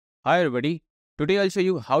Hi everybody, today I'll show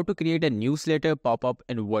you how to create a newsletter pop-up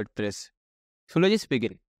in WordPress. So let's just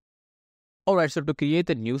begin. Alright, so to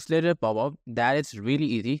create a newsletter pop-up, that is really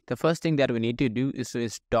easy. The first thing that we need to do is to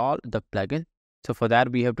install the plugin. So for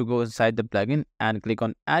that, we have to go inside the plugin and click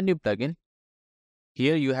on add new plugin.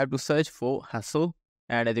 Here you have to search for Hustle.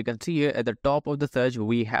 And as you can see here at the top of the search,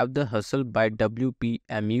 we have the Hustle by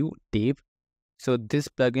WPMU Dave. So this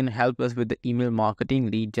plugin helps us with the email marketing,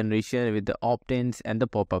 lead generation, with the opt-ins and the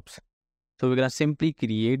pop-ups. So we're going to simply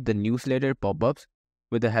create the newsletter pop-ups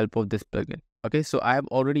with the help of this plugin. Okay, so I have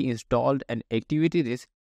already installed and activated this.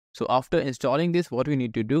 So after installing this, what we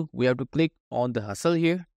need to do, we have to click on the Hustle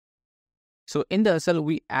here. So in the Hustle,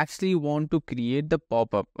 we actually want to create the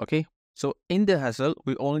pop-up. Okay, so in the Hustle,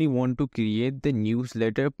 we only want to create the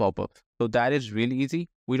newsletter pop-up. So that is really easy.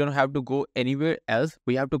 We don't have to go anywhere else.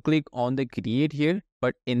 We have to click on the create here,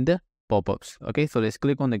 but in the pop-ups. Okay, so let's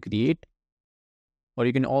click on the create. Or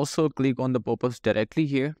you can also click on the pop-ups directly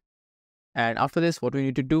here. And after this, what we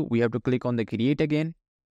need to do, we have to click on the create again.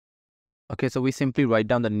 Okay, so we simply write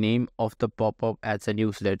down the name of the pop-up as a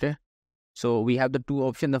newsletter. So we have the two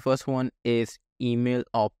options. The first one is email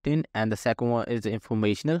opt-in and the second one is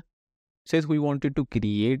informational. Since we wanted to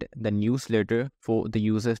create the newsletter for the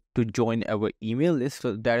users to join our email list,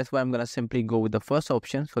 so that is why I'm going to simply go with the first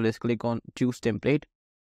option. So let's click on choose template.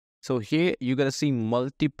 So here you're going to see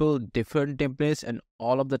multiple different templates and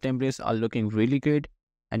all of the templates are looking really good.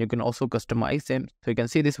 And you can also customize them. So you can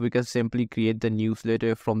see this, we can simply create the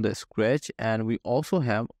newsletter from the scratch. And we also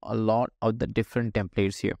have a lot of the different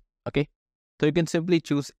templates here. Okay. So you can simply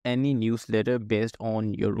choose any newsletter based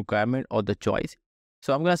on your requirement or the choice.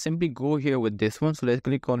 So I'm going to simply go here with this one. So let's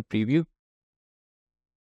click on preview.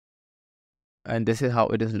 And this is how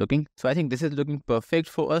it is looking. So I think this is looking perfect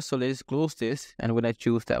for us. So let's close this and we're going to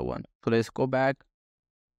choose that one. So let's go back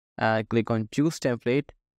and click on choose template.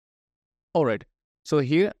 All right. So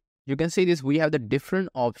here you can see this, we have the different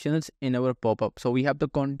options in our pop-up. So we have the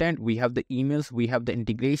content, we have the emails, we have the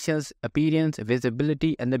integrations, appearance,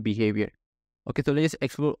 visibility, and the behavior. Okay, so let's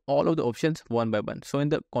explore all of the options one by one. So in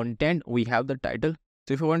the content, we have the title.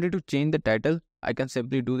 So if I wanted to change the title, I can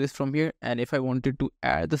simply do this from here. And if I wanted to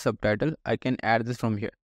add the subtitle, I can add this from here.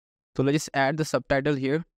 So let's just add the subtitle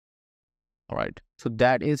here. All right, so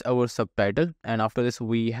that is our subtitle. And after this,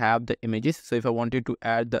 we have the images. So if I wanted to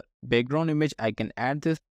add the background image, I can add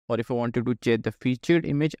this. Or if I wanted to change the featured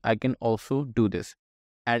image, I can also do this.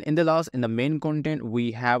 And in the main content,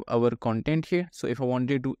 we have our content here. So if I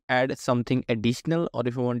wanted to add something additional or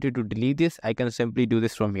if I wanted to delete this, I can simply do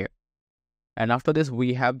this from here. And after this,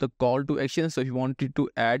 we have the call to action. So if you wanted to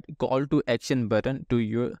add call to action button to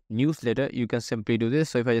your newsletter, you can simply do this.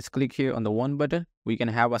 So if I just click here on the one button, we can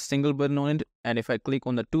have a single button on it. And if I click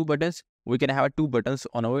on the two buttons, we can have two buttons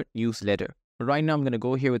on our newsletter. Right now, I'm going to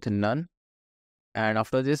go here with none. And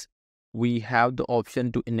after this, we have the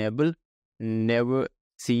option to enable never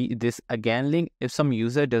see this again link. If some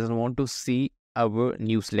user doesn't want to see our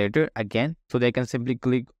newsletter again, so they can simply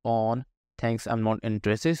click on thanks, I'm not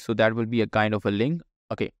interested. So that will be a kind of a link.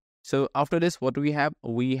 Okay. So after this, what do we have?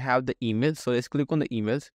 We have the emails. So let's click on the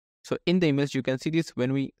emails. So in the emails, you can see this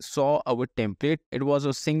when we saw our template, it was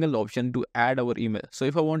a single option to add our email. So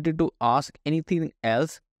if I wanted to ask anything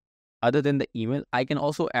else other than the email, I can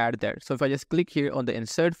also add that. So if I just click here on the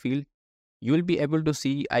insert field, you will be able to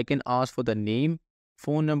see I can ask for the name,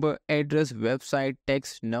 phone number, address, website,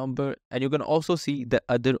 text, number, and you can also see the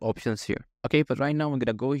other options here. Okay, but right now I'm going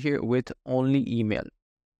to go here with only email.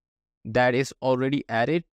 That is already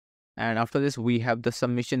added. And after this, we have the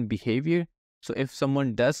submission behavior. So if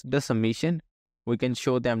someone does the submission, we can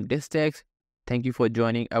show them this text. Thank you for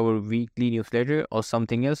joining our weekly newsletter or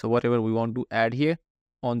something else, or whatever we want to add here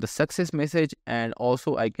on the success message. And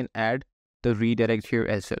also I can add the redirect here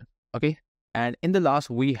as well. Okay. And in the last,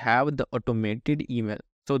 we have the automated email.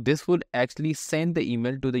 So this would actually send the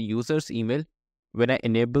email to the user's email when I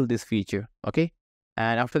enable this feature. Okay.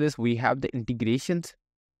 And after this, we have the integrations.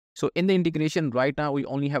 So in the integration right now, we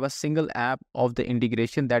only have a single app of the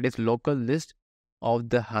integration, that is local list of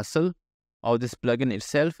the Hustle of this plugin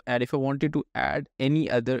itself. And if I wanted to add any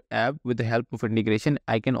other app with the help of integration,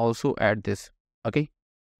 I can also add this. Okay.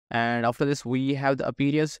 And after this, we have the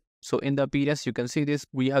appearance. So in the appearance, you can see this,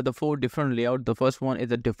 we have the 4 different layouts. The first one is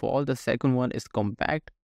the default, the second one is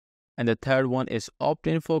compact, and the third one is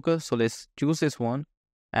opt-in focus. So let's choose this one.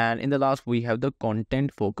 And in the last, we have the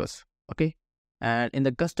content focus. Okay. And in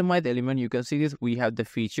the customized element, you can see this, we have the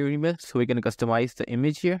feature image. So we can customize the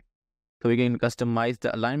image here. So we can customize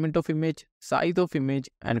the alignment of image, size of image,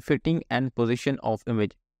 and fitting and position of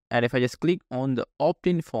image. And if I just click on the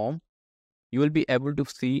opt-in form, you will be able to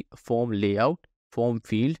see form layout, form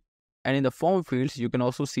field, And in the form fields, you can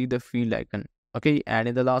also see the field icon. Okay, and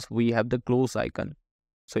in the last, we have the close icon.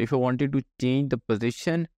 So if I wanted to change the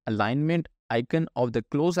position, alignment icon of the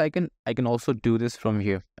close icon, I can also do this from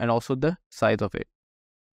here, and also the size of it.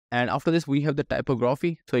 And after this, we have the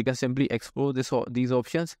typography. So you can simply explore these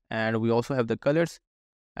options, and we also have the colors,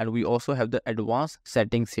 and we also have the advanced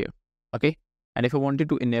settings here. Okay, and if I wanted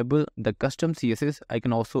to enable the custom CSS, I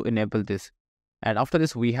can also enable this. And after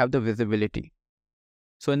this, we have the visibility.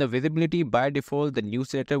 So in the visibility, by default, the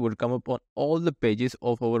newsletter would come up on all the pages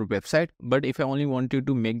of our website. But if I only wanted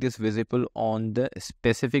to make this visible on the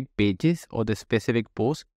specific pages or the specific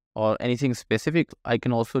posts or anything specific, I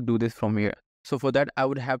can also do this from here. So for that, I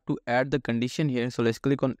would have to add the condition here. So let's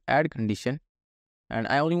click on add condition. And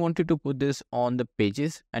I only wanted to put this on the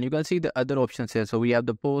pages, and you can see the other options here. So we have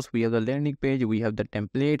the post, we have the landing page, we have the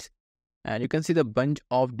templates, and you can see the bunch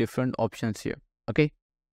of different options here. Okay.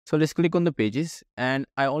 So let's click on the pages, and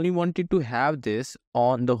I only wanted to have this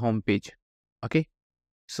on the home page. Okay.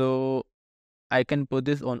 So I can put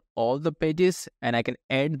this on all the pages, and I can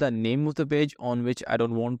add the name of the page on which I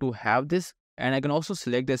don't want to have this. And I can also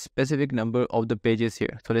select the specific number of the pages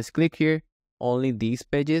here. So let's click here, only these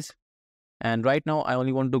pages. And right now I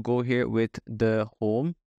only want to go here with the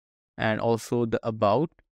home and also the about.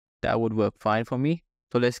 That would work fine for me.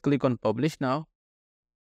 So let's click on publish now.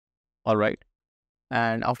 All right.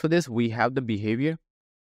 And after this, we have the behavior.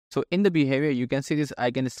 So in the behavior, you can see this, I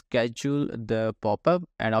can schedule the pop-up,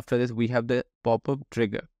 and after this, we have the pop-up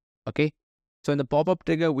trigger. Okay. So in the pop-up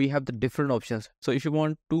trigger, we have the different options. So if you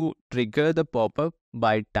want to trigger the pop-up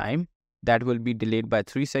by time, that will be delayed by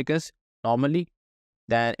 3 seconds normally,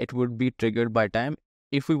 then it would be triggered by time.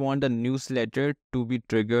 If we want the newsletter to be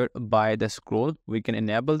triggered by the scroll, we can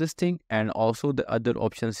enable this thing, and also the other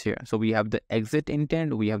options here. So we have the exit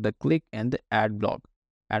intent, we have the click and the ad block,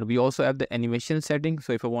 and we also have the animation setting.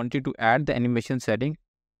 So if I wanted to add the animation setting,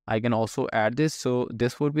 I can also add this. So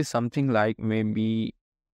this would be something like maybe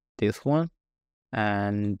this one,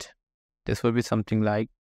 and this will be something like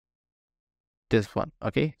this one.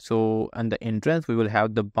 Okay, so on the entrance we will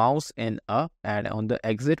have the bounce in up, and on the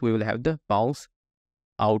exit we will have the bounce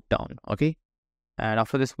out down. Okay, and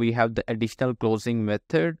after this we have the additional closing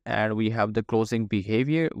method, and we have the closing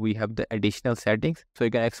behavior, we have the additional settings. So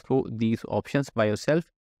you can explore these options by yourself.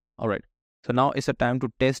 All right, so now it's a time to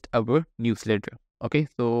test our newsletter. Okay,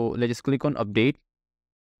 so let's just click on update.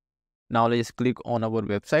 Now let's click on our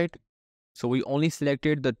website. So we only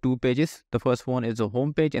selected the 2 pages. The first one is the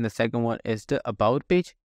home page, and the second one is the about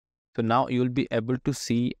page. So now you will be able to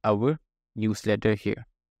see our newsletter here.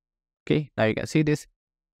 Okay, now you can see this.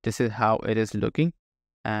 This is how it is looking,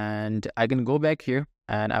 and I can go back here,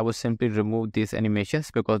 and I will simply remove these animations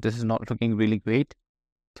because this is not looking really great.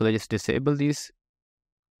 So let's just disable these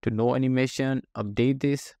to no animation, update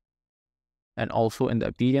this, and also in the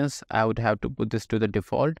appearance, I would have to put this to the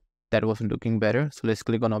default. That was looking better. So let's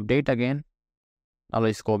click on update again. Now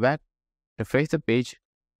let's go back, refresh the page.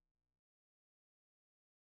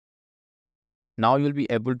 Now you'll be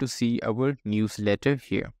able to see our newsletter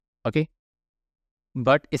here. Okay,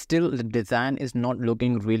 but still the design is not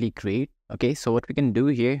looking really great. Okay, so what we can do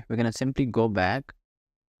here, we're gonna simply go back,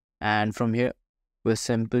 and from here we'll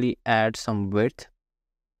simply add some width.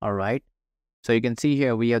 All right, so you can see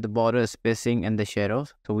here we have the border spacing and the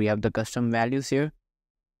shadows. So we have the custom values here,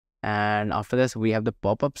 and after this we have the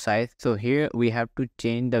pop-up size. So here we have to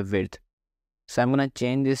change the width. So I'm gonna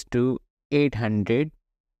change this to 800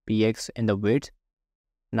 px in the width.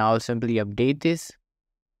 Now I'll simply update this.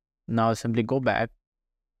 Now I'll simply go back,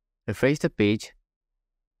 refresh the page.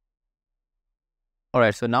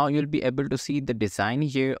 Alright, so now you'll be able to see the design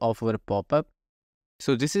here of our pop-up.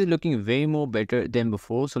 So this is looking way more better than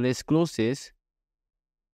before. So let's close this.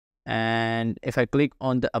 And if I click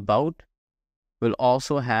on the about, we'll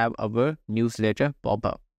also have our newsletter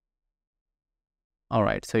pop-up.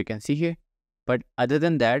 Alright, so you can see here. But other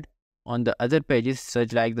than that, on the other pages,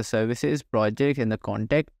 such like the services, projects, and the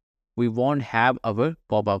contact, we won't have our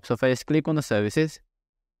pop-up. So if I just click on the services,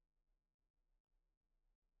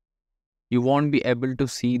 you won't be able to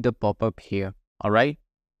see the pop-up here. All right.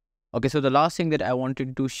 Okay, so the last thing that I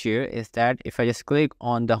wanted to share is that if I just click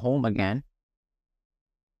on the home again,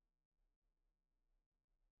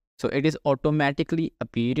 so it is automatically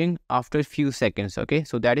appearing after a few seconds. Okay,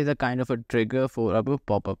 so that is a kind of a trigger for our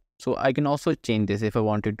pop-up. So I can also change this if I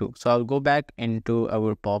wanted to. So I'll go back into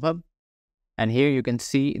our pop-up, and here you can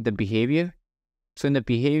see the behavior. So in the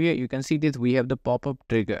behavior, you can see this, we have the pop-up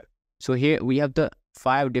trigger. So here we have the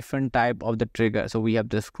 5 different type of the trigger. So we have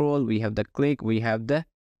the scroll, we have the click, we have the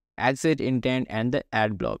exit intent, and the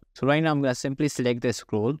ad block. So right now I'm going to simply select the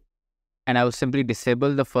scroll, and I will simply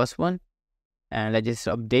disable the first one, and let's just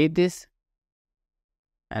update this,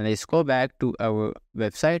 and let's go back to our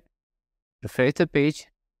website, refresh the page.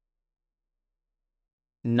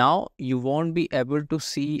 Now you won't be able to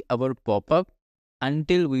see our pop-up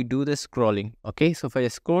until we do the scrolling. Okay, so if I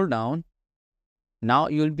scroll down, now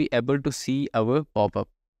you'll be able to see our pop-up.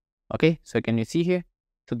 Okay, so can you see here?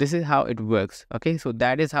 So this is how it works. Okay, so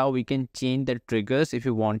that is how we can change the triggers if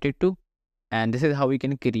you wanted to. And this is how we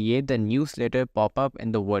can create the newsletter pop-up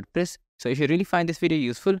in the WordPress. So if you really find this video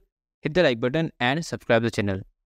useful, hit the like button and subscribe to the channel.